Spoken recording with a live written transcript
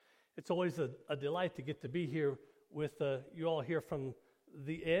It's always a delight to get to be here with you all here from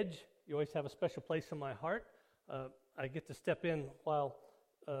the Edge. You always have a special place in my heart. I get to step in while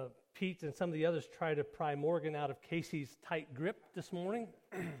Pete and some of the others try to pry Morgan out of Casey's tight grip this morning.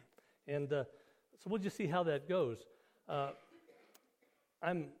 And so we'll just see how that goes.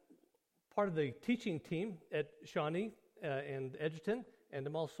 I'm part of the teaching team at Shawnee and Edgerton, and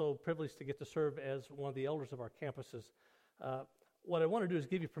I'm also privileged to get to serve as one of the elders of our campuses. What I want to do is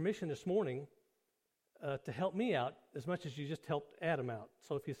give you permission this morning to help me out as much as you just helped Adam out.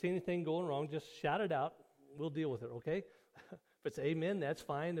 So if you see anything going wrong, just shout it out. We'll deal with it, okay? If it's amen, that's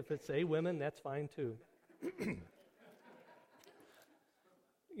fine. If it's a women, that's fine too. You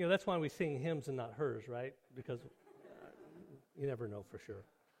know, that's why we sing hymns and not hers, right? Because you never know for sure.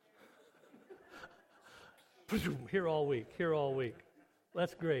 Here all week.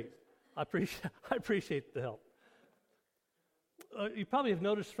 That's great. I appreciate the help. You probably have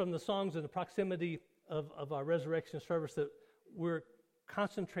noticed from the songs and the proximity of our resurrection service that we're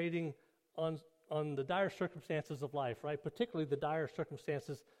concentrating on the dire circumstances of life, right? Particularly the dire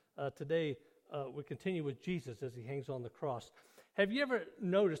circumstances today. We continue with Jesus as he hangs on the cross. Have you ever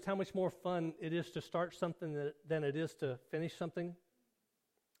noticed how much more fun it is to start something than it is to finish something?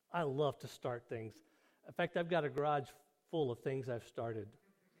 I love to start things. In fact, I've got a garage full of things I've started.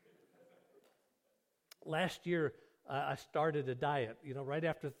 Last year, I started a diet. You know, right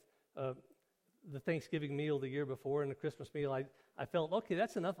after the Thanksgiving meal the year before and the Christmas meal, I felt, okay,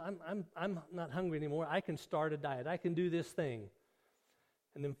 that's enough. I'm not hungry anymore. I can start a diet. I can do this thing.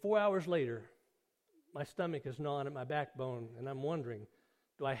 And then 4 hours later, my stomach is gnawing at my backbone, and I'm wondering,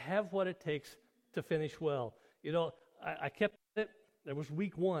 do I have what it takes to finish well? You know, I kept it. There was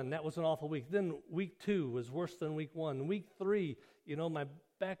week 1. That was an awful week. Then week 2 was worse than week 1. Week 3, you know, my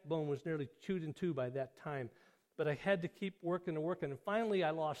backbone was nearly chewed in two by that time. But I had to keep working and working. And finally, I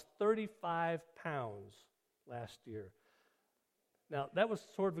lost 35 pounds last year. Now, that was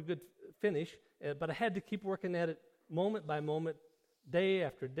sort of a good finish, but I had to keep working at it moment by moment, day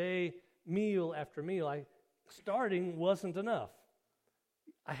after day, meal after meal. Starting wasn't enough.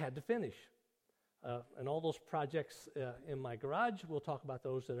 I had to finish. And all those projects in my garage, we'll talk about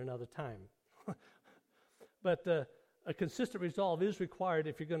those at another time. But a consistent resolve is required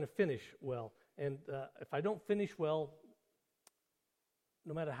if you're going to finish well. And if I don't finish well,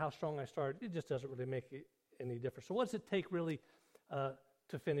 no matter how strong I start, it just doesn't really make any difference. So what does it take really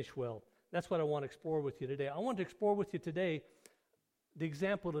to finish well? That's what I want to explore with you today. I want to explore with you today the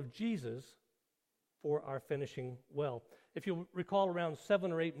example of Jesus for our finishing well. If you recall, around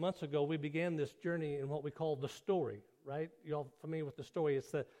 7 or 8 months ago, we began this journey in what we call the story, right? You're all familiar with the story.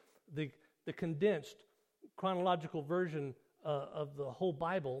 It's the condensed chronological version of the whole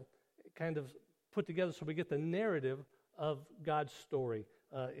Bible, kind of put together so we get the narrative of God's story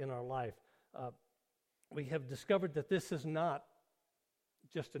in our life. We have discovered that this is not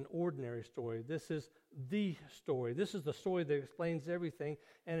just an ordinary story. This is the story. This is the story that explains everything,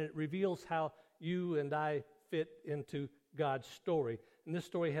 and it reveals how you and I fit into God's story. And this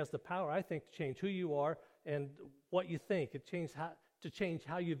story has the power, I think, to change who you are and what you think. It changes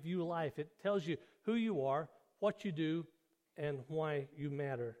how you view life. It tells you who you are, what you do, and why you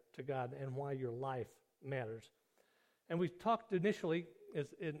matter to God and why your life matters. And we talked initially,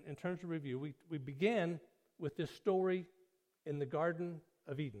 in terms of review, we began with this story in the Garden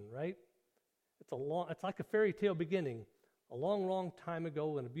of Eden, right? It's like a fairy tale beginning, a long, long time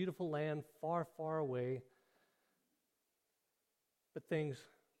ago in a beautiful land far, far away. But things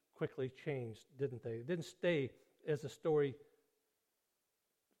quickly changed, didn't they? It didn't stay as a story,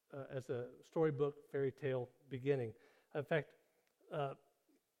 as a storybook fairy tale beginning. In fact,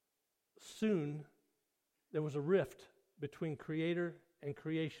 soon there was a rift between Creator and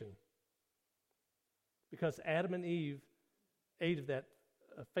creation because Adam and Eve ate of that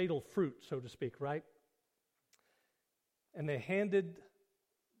fatal fruit, so to speak, right? And they handed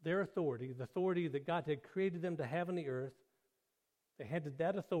their authority, the authority that God had created them to have on the earth, they handed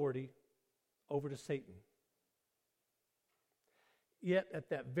that authority over to Satan. Yet at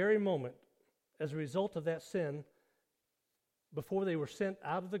that very moment, as a result of that sin, before they were sent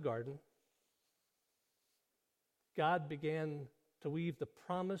out of the garden, God began to weave the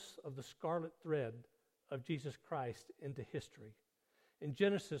promise of the scarlet thread of Jesus Christ into history. In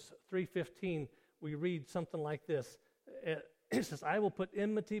Genesis 3:15, we read something like this. It says, I will put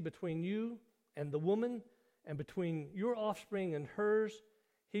enmity between you and the woman, and between your offspring and hers.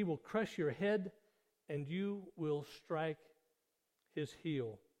 He will crush your head, and you will strike his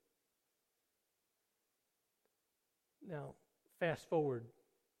heel. Now, fast forward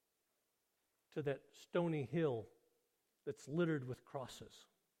to that stony hill that's littered with crosses.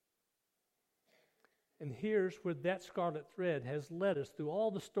 And here's where that scarlet thread has led us through all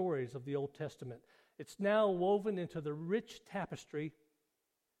the stories of the Old Testament. It's now woven into the rich tapestry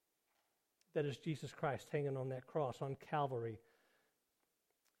that is Jesus Christ hanging on that cross on Calvary.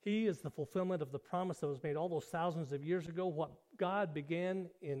 He is the fulfillment of the promise that was made all those thousands of years ago. What God began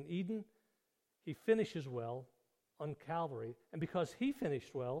in Eden, He finishes well on Calvary. And because He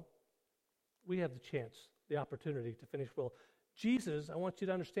finished well, we have the chance, the opportunity to finish well. Jesus, I want you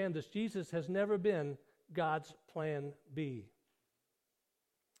to understand this, Jesus has never been God's plan B.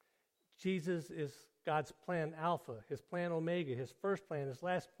 Jesus is God's plan Alpha, His plan Omega, His first plan, His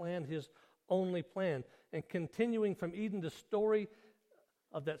last plan, His only plan. And continuing from Eden, the story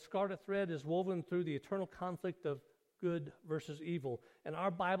of that scarlet thread is woven through the eternal conflict of good versus evil. And our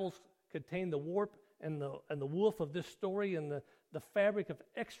Bibles contain the warp and the woof of this story and the fabric of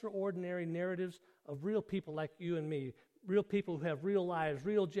extraordinary narratives of real people like you and me, real people who have real lives,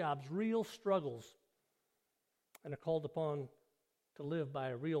 real jobs, real struggles, and are called upon to live by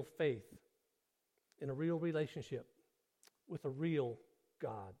a real faith in a real relationship with a real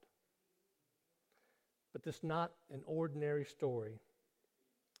God. But this is not an ordinary story.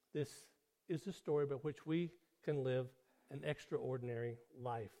 This is a story by which we can live an extraordinary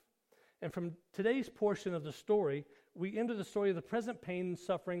life. And from today's portion of the story, we enter the story of the present pain and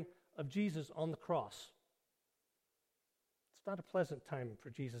suffering of Jesus on the cross. It's not a pleasant time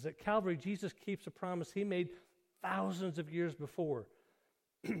for Jesus. At Calvary, Jesus keeps a promise He made thousands of years before.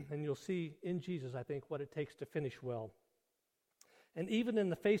 And you'll see in Jesus, I think, what it takes to finish well. And even in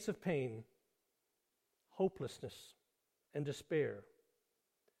the face of pain, hopelessness, and despair,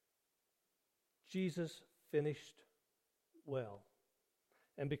 Jesus finished well.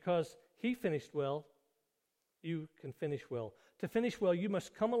 And because He finished well, you can finish well. To finish well, you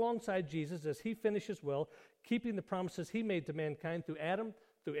must come alongside Jesus as He finishes well, keeping the promises He made to mankind through Adam,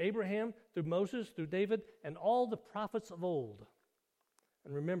 through Abraham, through Moses, through David, and all the prophets of old.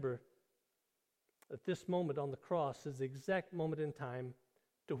 And remember that this moment on the cross is the exact moment in time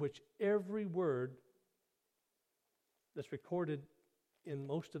to which every word that's recorded in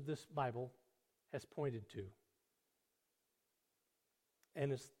most of this Bible has pointed to.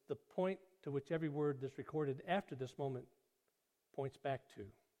 And it's the point to which every word that's recorded after this moment points back to.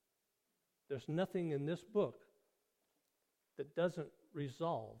 There's nothing in this book that doesn't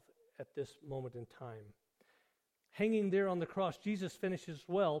resolve at this moment in time. Hanging there on the cross, Jesus finishes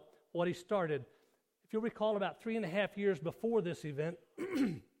well what He started. If you'll recall, about 3.5 years before this event,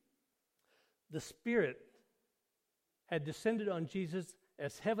 the Spirit had descended on Jesus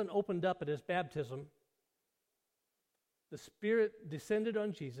as heaven opened up at His baptism. The Spirit descended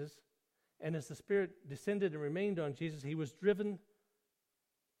on Jesus, and as the Spirit descended and remained on Jesus, He was driven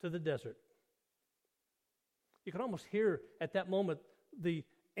to the desert. You can almost hear at that moment the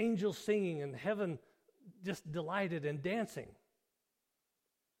angels singing and heaven just delighted and dancing.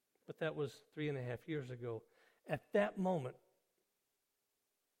 But that was 3.5 years ago. At that moment,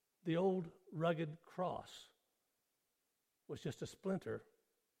 the old rugged cross was just a splinter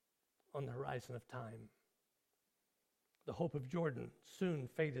on the horizon of time. The hope of Jordan soon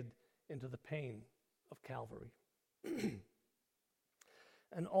faded into the pain of Calvary.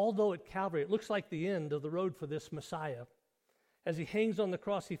 And although at Calvary it looks like the end of the road for this Messiah, as He hangs on the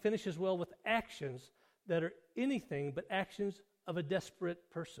cross, He finishes well with actions that are anything but actions of a desperate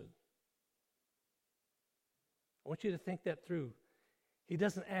person. I want you to think that through. He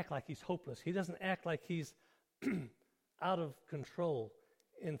doesn't act like He's hopeless. He doesn't act like He's out of control.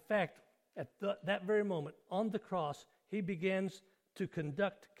 In fact, at that very moment, on the cross, He begins to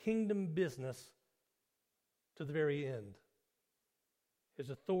conduct kingdom business to the very end. His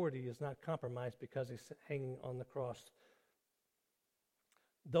authority is not compromised because He's hanging on the cross.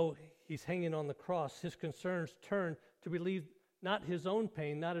 Though He's hanging on the cross, His concerns turn to relieve not His own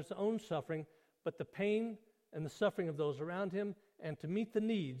pain, not His own suffering, but the pain and the suffering of those around Him, and to meet the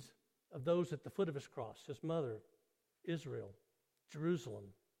needs of those at the foot of His cross, His mother, Israel, Jerusalem,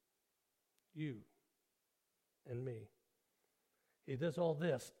 you, and me. He does all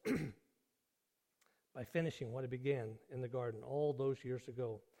this by finishing what He began in the garden all those years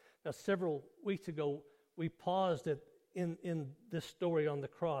ago. Now, several weeks ago, we paused in this story on the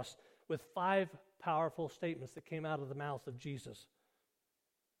cross with 5 powerful statements that came out of the mouth of Jesus.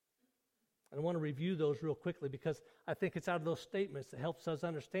 And I want to review those real quickly because I think it's out of those statements that helps us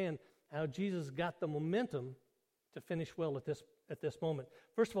understand how Jesus got the momentum to finish well at this moment.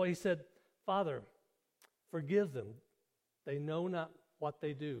 First of all, He said, "Father, forgive them. They know not what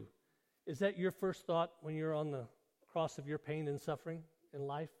they do." Is that your first thought when you're on the cross of your pain and suffering in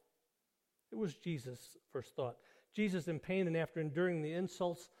life? It was Jesus' first thought. Jesus in pain and after enduring the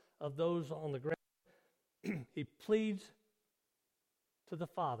insults of those on the ground, he pleads to the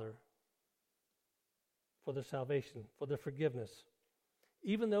Father for their salvation, for their forgiveness.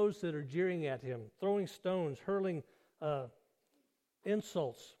 Even those that are jeering at him, throwing stones, hurling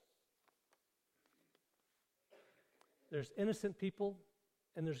insults. There's innocent people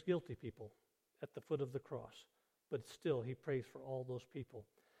and there's guilty people at the foot of the cross. But still, he prays for all those people.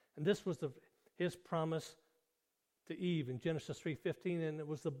 And this was his promise to Eve in Genesis 3:15, and it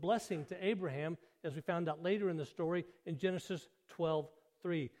was the blessing to Abraham, as we found out later in the story, in Genesis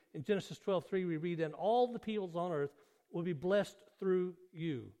 12:3. In Genesis 12:3, we read, "And all the peoples on earth will be blessed through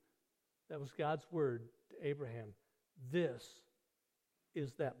you." That was God's word to Abraham. This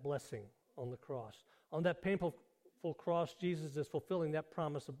is that blessing on the cross. On that painful cross, Jesus is fulfilling that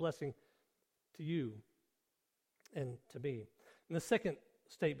promise of blessing to you and to me. And the second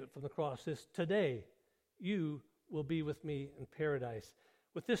statement from the cross is, "Today you will be with me in paradise."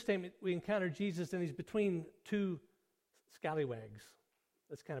 With this statement, we encounter Jesus, and he's between two scallywags.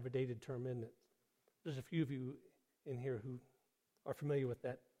 That's kind of a dated term, isn't it? There's a few of you in here who are familiar with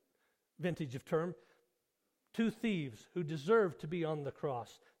that vintage of term. Two thieves who deserved to be on the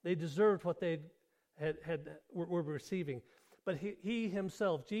cross. They deserved what they were receiving. But he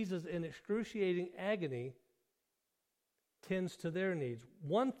himself, Jesus, in excruciating agony, tends to their needs.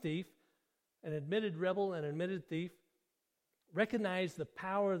 One thief, an admitted rebel, an admitted thief, recognized the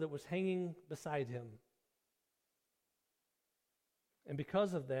power that was hanging beside him. And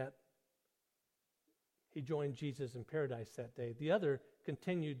because of that, he joined Jesus in paradise that day. The other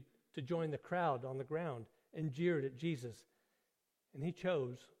continued to join the crowd on the ground and jeered at Jesus. And he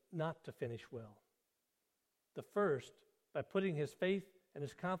chose not to finish well. The first, by putting his faith and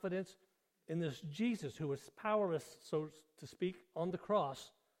his confidence in this Jesus who was powerless, so to speak, on the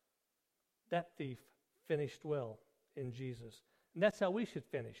cross, that thief finished well in Jesus. And that's how we should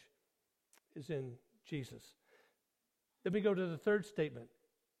finish, is in Jesus. Then we go to the third statement.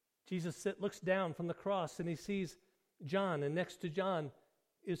 Jesus looks down from the cross and he sees John, and next to John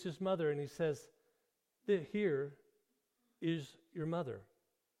is his mother, and he says, "Here is your mother."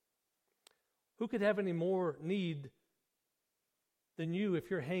 Who could have any more need than you if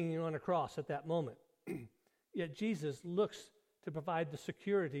you're hanging on a cross at that moment? Yet Jesus looks to provide the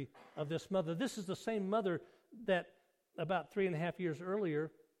security of this mother. This is the same mother that about 3.5 years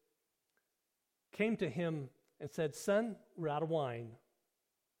earlier came to him and said, "Son, we're out of wine."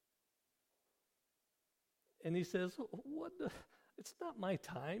 And he says, "What? It's not my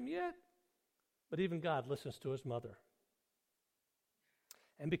time yet." But even God listens to his mother.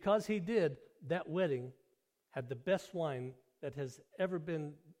 And because he did, that wedding had the best wine that has ever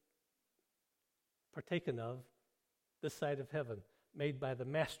been partaken of this side of heaven, made by the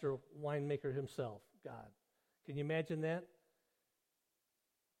master winemaker himself, God. Can you imagine that?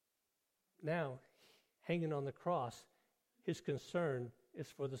 Now, hanging on the cross, his concern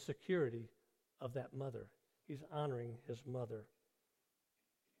is for the security of that mother. He's honoring his mother.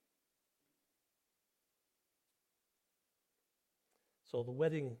 So the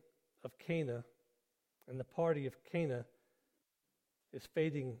wedding of Cana and the party of Cana is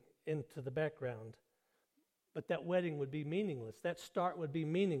fading into the background. But that wedding would be meaningless. That start would be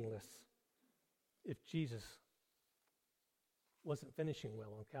meaningless if Jesus wasn't finishing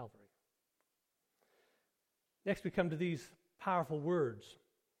well on Calvary. Next, we come to these powerful words.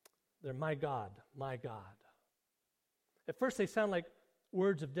 They're my God, my God. At first, they sound like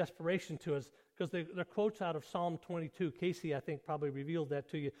words of desperation to us because they're quotes out of Psalm 22. Casey, I think, probably revealed that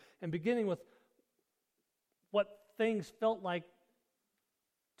to you. And beginning with what things felt like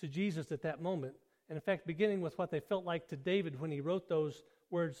to Jesus at that moment. And in fact, beginning with what they felt like to David when he wrote those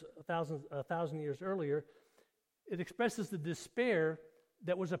words a thousand years earlier, it expresses the despair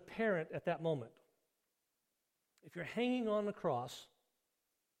that was apparent at that moment. If you're hanging on the cross,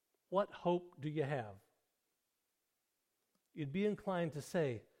 what hope do you have? You'd be inclined to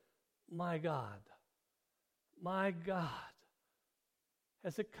say, my God,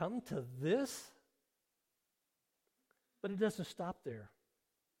 has it come to this? But it doesn't stop there.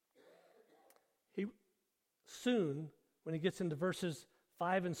 He soon, when he gets into verses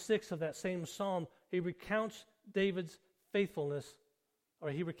 5 and 6 of that same psalm, he recounts David's faithfulness, or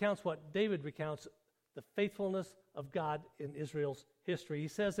he recounts what David recounts, the faithfulness of God in Israel's history. He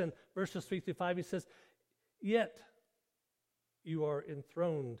says in verses 3 through 5, he says, "Yet you are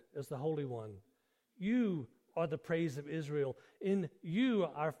enthroned as the Holy One. You are the praise of Israel. In you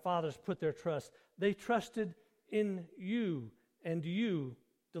our fathers put their trust. They trusted in you, and you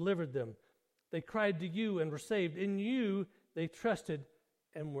delivered them. They cried to you and were saved. In you they trusted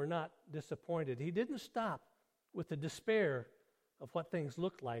and were not disappointed." He didn't stop with the despair of what things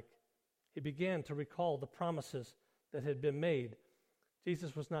looked like. He began to recall the promises that had been made.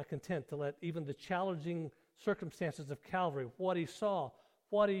 Jesus was not content to let even the challenging circumstances of Calvary, what he saw,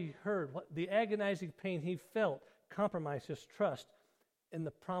 what he heard, the agonizing pain he felt, compromise his trust in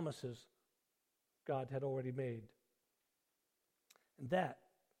the promises God had already made. And that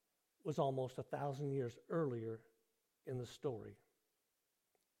was almost 1,000 years earlier in the story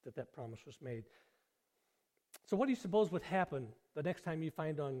that promise was made. So what do you suppose would happen the next time you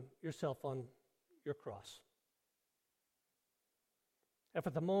find yourself on your cross? If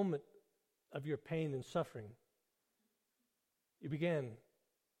at the moment of your pain and suffering, you began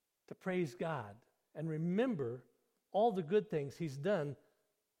to praise God and remember all the good things he's done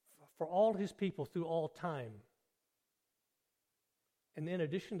for all his people through all time. And in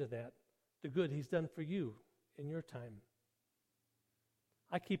addition to that, the good he's done for you in your time.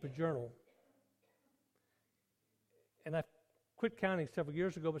 I keep a journal. And I quit counting several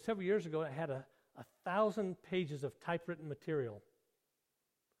years ago, but several years ago I had 1,000 pages of typewritten material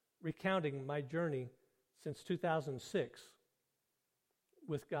recounting my journey since 2006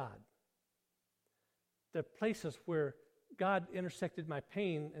 with God. The places where God intersected my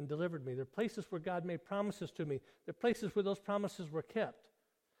pain and delivered me. There are places where God made promises to me. There are places where those promises were kept.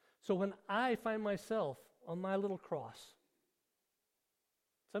 So when I find myself on my little cross,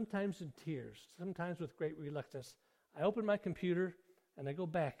 sometimes in tears, sometimes with great reluctance, I open my computer and I go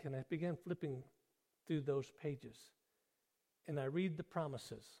back and I begin flipping through those pages. And I read the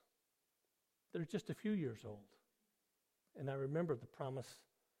promises. They're just a few years old. And I remember the promise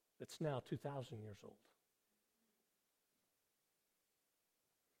that's now 2,000 years old.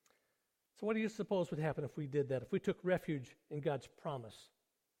 So what do you suppose would happen if we did that, if we took refuge in God's promise?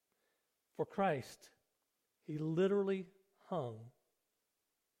 For Christ, he literally hung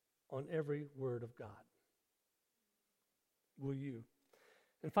on every word of God. Will you?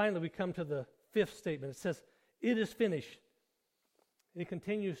 And finally, we come to the fifth statement. It says, "It is finished." And it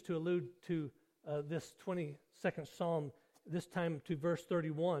continues to allude to this 22nd Psalm, this time to verse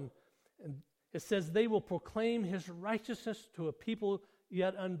 31. And it says, "They will proclaim his righteousness to a people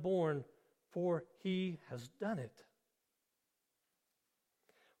yet unborn, for he has done it."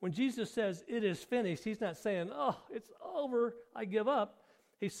 When Jesus says, "It is finished," he's not saying, "Oh, it's over, I give up."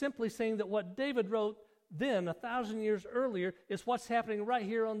 He's simply saying that what David wrote then, 1,000 years earlier, is what's happening right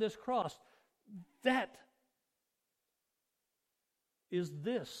here on this cross. That is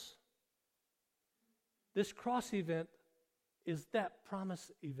this. This cross event is that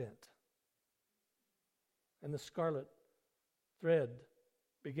promise event. And the scarlet thread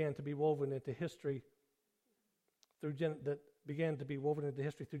began to be woven into history through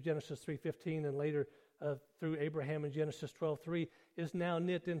Genesis 3:15, and later through Abraham in Genesis 12:3, is now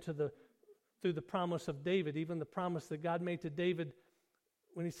knit into through the promise of David, even the promise that God made to David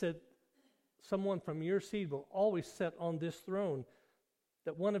when he said, "Someone from your seed will always sit on this throne,"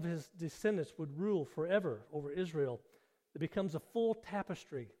 that one of his descendants would rule forever over Israel. It becomes a full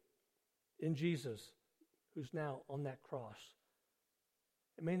tapestry in Jesus, who's now on that cross.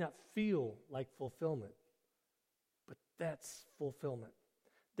 It may not feel like fulfillment, but that's fulfillment.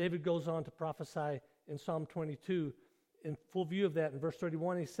 David goes on to prophesy in Psalm 22, in full view of that. In verse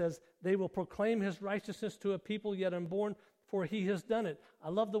 31, he says, "They will proclaim his righteousness to a people yet unborn, for he has done it." I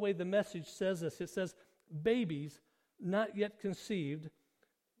love the way the Message says this. It says, "Babies not yet conceived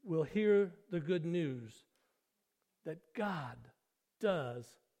will hear the good news that God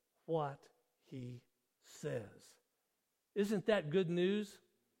does what he says." Isn't that good news?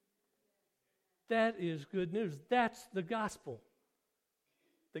 That is good news. That's the gospel.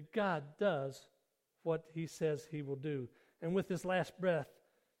 That God does what he says he will do. And with his last breath,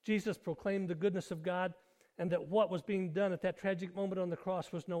 Jesus proclaimed the goodness of God, and that what was being done at that tragic moment on the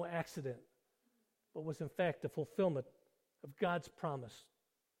cross was no accident, but was in fact the fulfillment of God's promise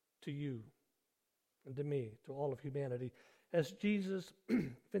to you and to me, to all of humanity. As Jesus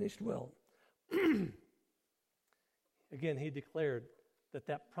finished well, again, he declared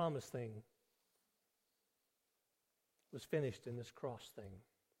that promise thing was finished in this cross thing.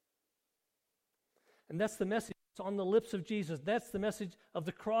 And that's the message. It's on the lips of Jesus. That's the message of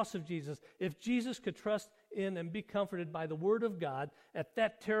the cross of Jesus. If Jesus could trust in and be comforted by the Word of God at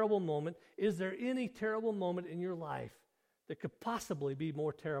that terrible moment, is there any terrible moment in your life that could possibly be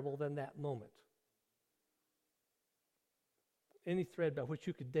more terrible than that moment? Any thread by which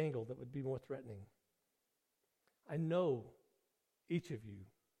you could dangle that would be more threatening? I know each of you,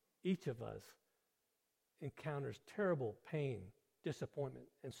 each of us, encounters terrible pain, disappointment,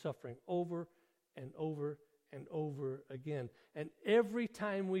 and suffering over and over and over again. And every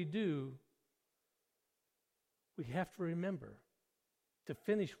time we do, we have to remember to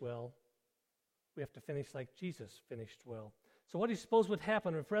finish well We have to finish like Jesus finished well. So what do you suppose would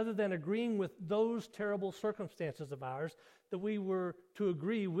happen if rather than agreeing with those terrible circumstances of ours, that we were to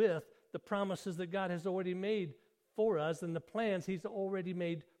agree with the promises that God has already made for us and the plans He's already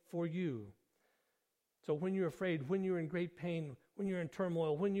made for you? So when you're afraid, when you're in great pain, when you're in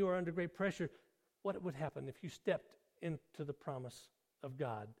turmoil, when you are under great pressure, what would happen if you stepped into the promise of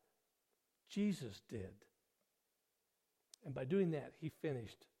God? Jesus did. And by doing that, He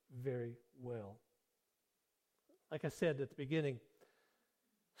finished very well. Like I said at the beginning,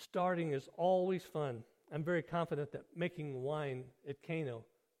 starting is always fun. I'm very confident that making wine at Cana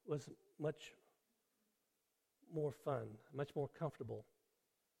was much more fun, much more comfortable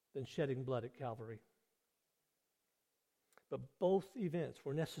than shedding blood at Calvary. But both events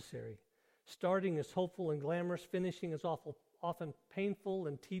were necessary. Starting is hopeful and glamorous. Finishing is often painful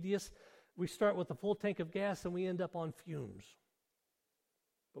and tedious. We start with a full tank of gas and we end up on fumes.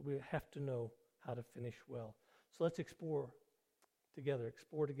 But we have to know how to finish well. So let's explore together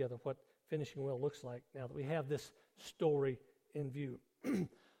what finishing well looks like now that we have this story in view.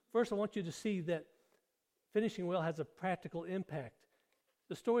 First, I want you to see that finishing well has a practical impact.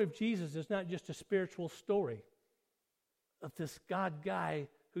 The story of Jesus is not just a spiritual story of this God guy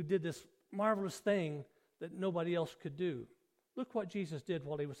who did this marvelous thing that nobody else could do. Look what Jesus did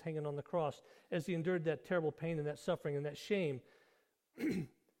while He was hanging on the cross as He endured that terrible pain and that suffering and that shame.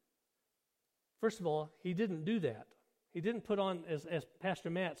 First of all, He didn't do that. He didn't put on, as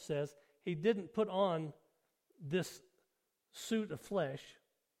Pastor Matt says, He didn't put on this suit of flesh,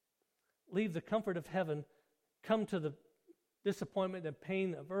 leave the comfort of heaven, come to the disappointment and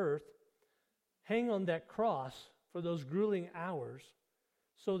pain of earth, hang on that cross for those grueling hours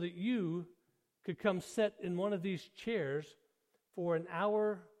so that you could come sit in one of these chairs for an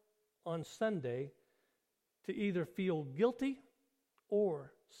hour on Sunday to either feel guilty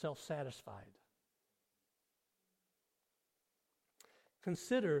or self-satisfied.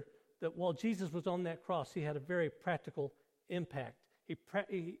 Consider that while Jesus was on that cross, He had a very practical impact.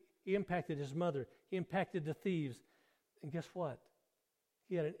 He impacted His mother. He impacted the thieves. And guess what?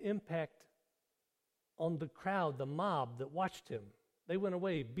 He had an impact on the crowd, the mob that watched Him. They went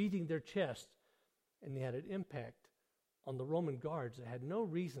away beating their chest. And He had an impact on the Roman guards that had no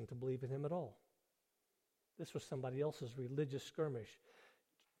reason to believe in Him at all. This was somebody else's religious skirmish.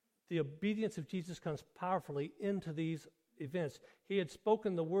 The obedience of Jesus comes powerfully into these events. He had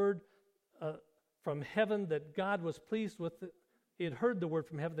spoken the word from heaven that God was pleased with. He had heard the word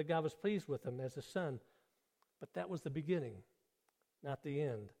from heaven that God was pleased with him as a son. But that was the beginning, not the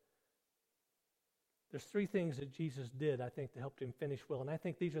end. There's three things that Jesus did, I think, to help Him finish well. And I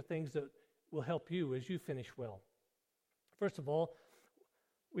think these are things that will help you as you finish well. First of all,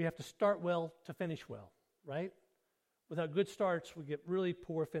 we have to start well to finish well, right? Without good starts, we get really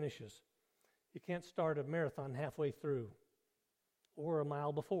poor finishes. You can't start a marathon halfway through or a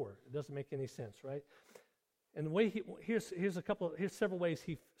mile before. It doesn't make any sense, right? And the way here's several ways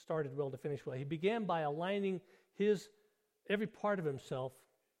He started well to finish well. He began by aligning every part of Himself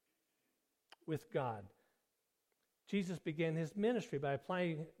with God. Jesus began His ministry by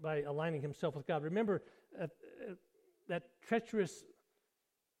aligning Himself with God. Remember that treacherous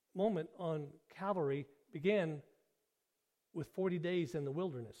moment on Calvary began with 40 days in the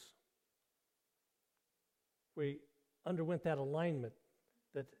wilderness, where He underwent that alignment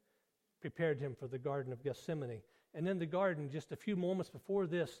that prepared Him for the Garden of Gethsemane. And in the garden, just a few moments before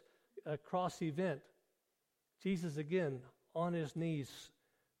this cross event, Jesus again on His knees,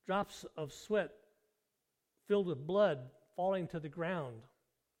 drops of sweat filled with blood falling to the ground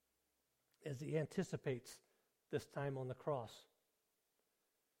as He anticipates this time on the cross.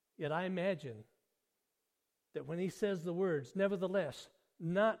 Yet I imagine that when He says the words, "Nevertheless,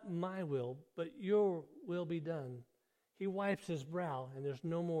 not my will, but your will be done," He wipes His brow and there's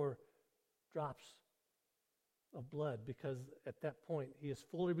no more drops of blood, because at that point He is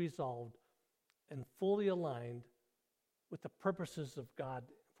fully resolved and fully aligned with the purposes of God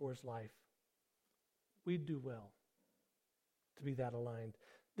for His life. We do well to be that aligned.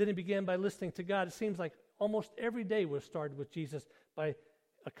 Then He began by listening to God. It seems like almost every day was started with Jesus by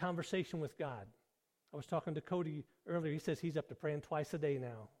a conversation with God. I was talking to Cody earlier. He says he's up to praying twice a day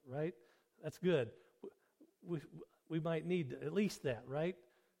now, right? That's good. We might need at least that, right?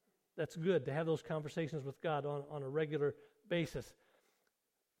 That's good to have those conversations with God on a regular basis.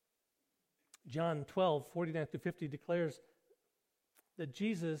 John 12:49-50 declares that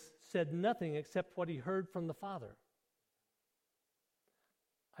Jesus said nothing except what He heard from the Father.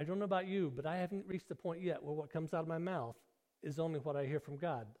 I don't know about you, but I haven't reached the point yet where what comes out of my mouth is only what I hear from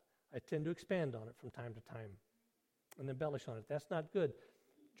God. I tend to expand on it from time to time and embellish on it. That's not good.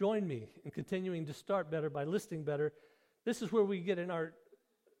 join me in continuing to start better by listening better. This is where we get in our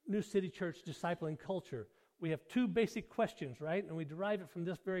New City Church discipling culture. We have two basic questions, right? And we derive it from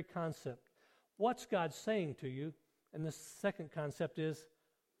this very concept. What's God saying to you? And the second concept is,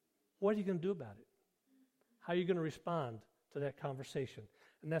 what are you going to do about it? How are you going to respond to that conversation?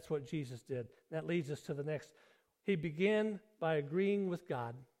 And that's what Jesus did. That leads us to the next. He began by agreeing with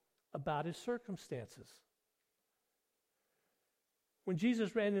God about his circumstances. When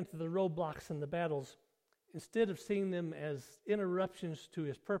Jesus ran into the roadblocks and the battles, instead of seeing them as interruptions to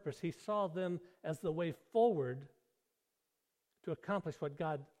his purpose, he saw them as the way forward to accomplish what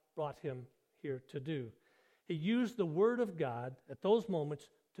God brought him here to do. He used the Word of God at those moments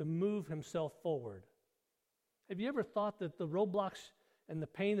to move himself forward. Have you ever thought that the roadblocks and the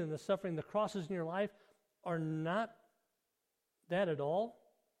pain and the suffering, the crosses in your life are not that at all?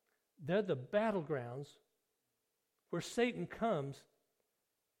 They're the battlegrounds where Satan comes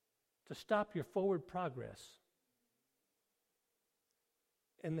to stop your forward progress.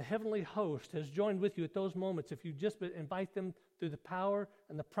 And the heavenly host has joined with you at those moments if you just invite them through the power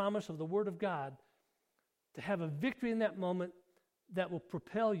and the promise of the Word of God to have a victory in that moment that will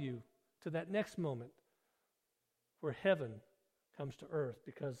propel you to that next moment where heaven comes to earth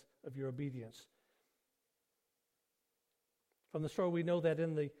because of your obedience. From the story, we know that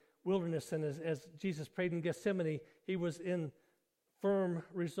in the wilderness and as Jesus prayed in Gethsemane, he was in firm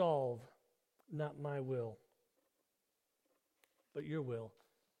resolve, not my will, but your will.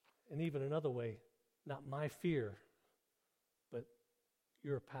 And even another way, not my fear, but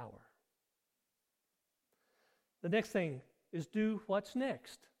your power. The next thing is do what's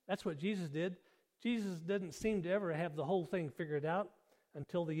next. That's what Jesus did. Jesus didn't seem to ever have the whole thing figured out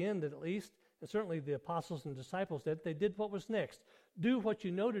until the end at least. And certainly the apostles and disciples did. They did what was next. Do what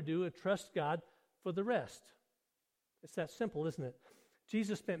you know to do and trust God for the rest. It's that simple, isn't it?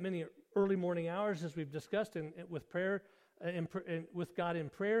 Jesus spent many early morning hours, as we've discussed, with prayer, with God in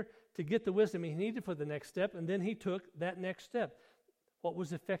prayer to get the wisdom he needed for the next step, and then he took that next step. What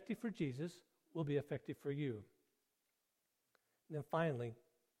was effective for Jesus will be effective for you. And then finally,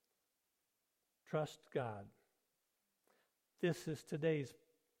 trust God. This is today's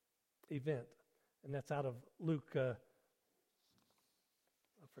event, and that's out of Luke. I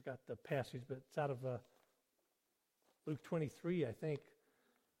forgot the passage, but it's out of Luke 23, I think.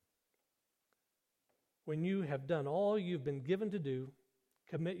 When you have done all you've been given to do,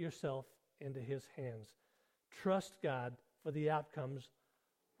 commit yourself into his hands. Trust God for the outcomes,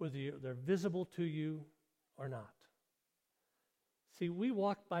 whether they're visible to you or not. See, we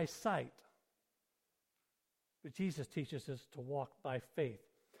walk by sight, but Jesus teaches us to walk by faith.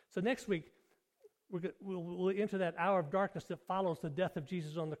 So next week, we'll enter that hour of darkness that follows the death of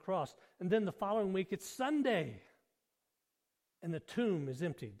Jesus on the cross. And then the following week, it's Sunday, and the tomb is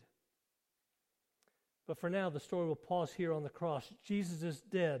emptied. But for now, the story will pause here on the cross. Jesus is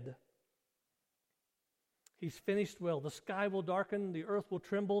dead. He's finished well. The sky will darken, the earth will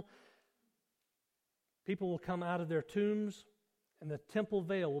tremble. People will come out of their tombs, and the temple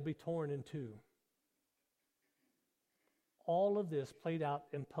veil will be torn in two. All of this played out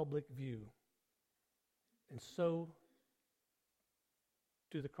in public view. And so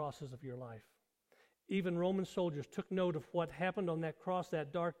do the crosses of your life. Even Roman soldiers took note of what happened on that cross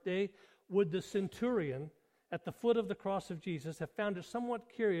that dark day. Would the centurion at the foot of the cross of Jesus have found it somewhat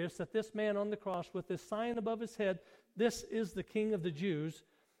curious that this man on the cross with this sign above his head, "This is the King of the Jews,"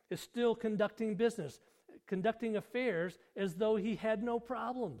 is still conducting business, conducting affairs as though he had no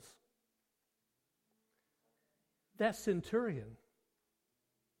problems? That centurion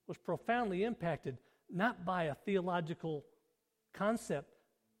was profoundly impacted, not by a theological concept,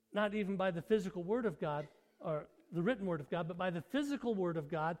 not even by the physical Word of God, or the written Word of God, but by the physical Word of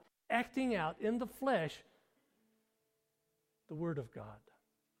God acting out in the flesh the Word of God.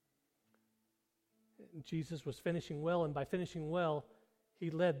 And Jesus was finishing well, and by finishing well, he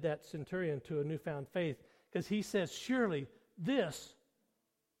led that centurion to a newfound faith, because he says, surely this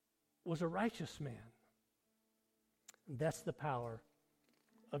was a righteous man. And that's the power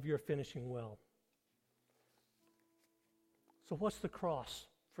of your finishing well. So what's the cross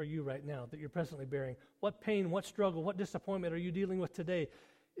for you right now that you're presently bearing? What pain, what struggle, what disappointment are you dealing with today?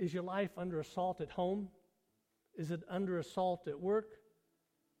 Is your life under assault at home? Is it under assault at work?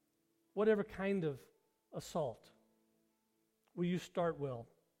 Whatever kind of assault, will you start well?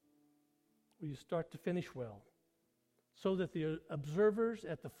 Will you start to finish well? So that the observers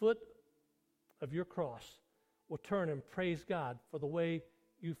at the foot of your cross will turn and praise God for the way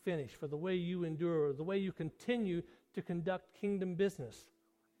you finish, for the way you endure, the way you continue to conduct kingdom business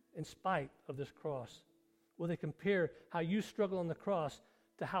in spite of this cross. Will they compare how you struggle on the cross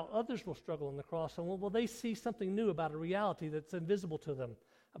to how others will struggle on the cross, and will they see something new about a reality that's invisible to them,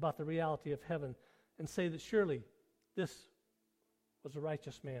 about the reality of heaven, and say that surely this was a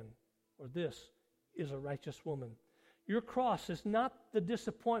righteous man, or this is a righteous woman. Your cross is not the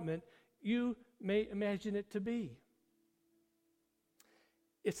disappointment you may imagine it to be.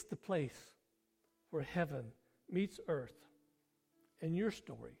 It's the place where heaven meets earth, and your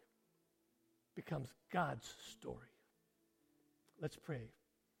story becomes God's story. Let's pray.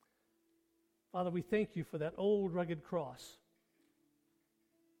 Father, we thank you for that old rugged cross,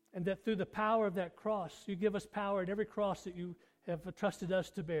 and that through the power of that cross, you give us power at every cross that you have trusted us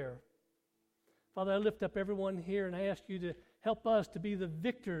to bear. Father, I lift up everyone here, and I ask you to help us to be the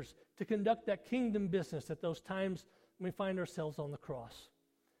victors, to conduct that kingdom business at those times when we find ourselves on the cross,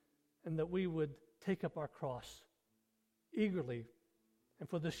 and that we would take up our cross eagerly, and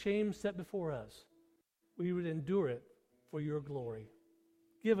for the shame set before us, we would endure it for your glory.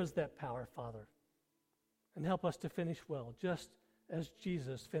 Give us that power, Father, and help us to finish well, just as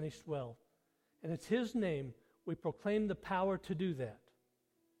Jesus finished well. And it's his name we proclaim the power to do that.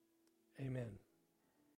 Amen.